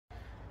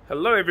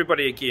Hello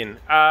everybody again.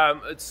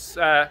 It's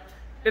kind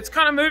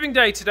of moving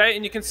day today,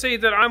 and you can see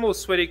that I'm all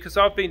sweaty because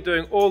I've been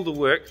doing all the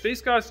work.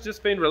 These guys have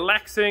just been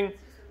relaxing,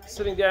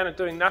 sitting down and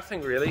doing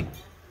nothing really.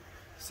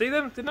 See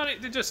them?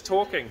 They're just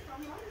talking.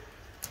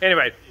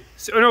 Anyway,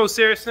 so in all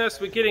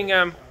seriousness, we're getting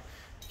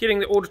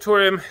the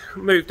auditorium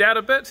moved out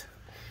a bit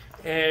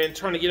and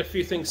trying to get a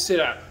few things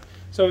set up.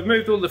 So we've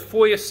moved all the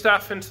foyer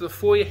stuff into the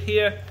foyer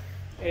here,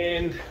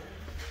 and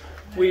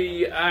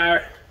we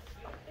are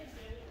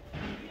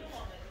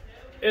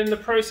in the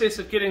process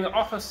of getting the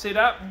office set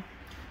up.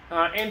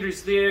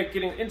 Andrew's there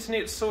getting the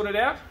internet sorted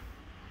out.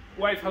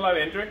 Wave hello,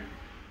 Andrew.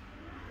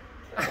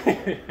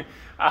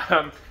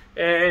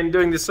 And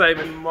doing the same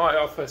in my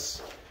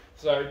office.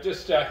 So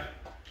just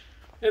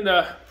in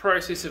the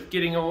process of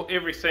getting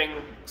everything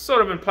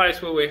sort of in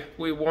place where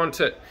we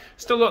want it.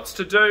 Still lots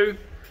to do,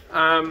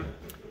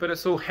 but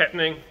it's all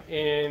happening,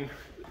 and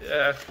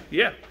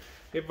yeah,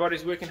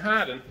 everybody's working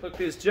hard. And look,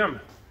 there's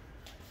Jim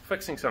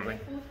fixing something.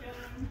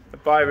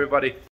 Bye everybody.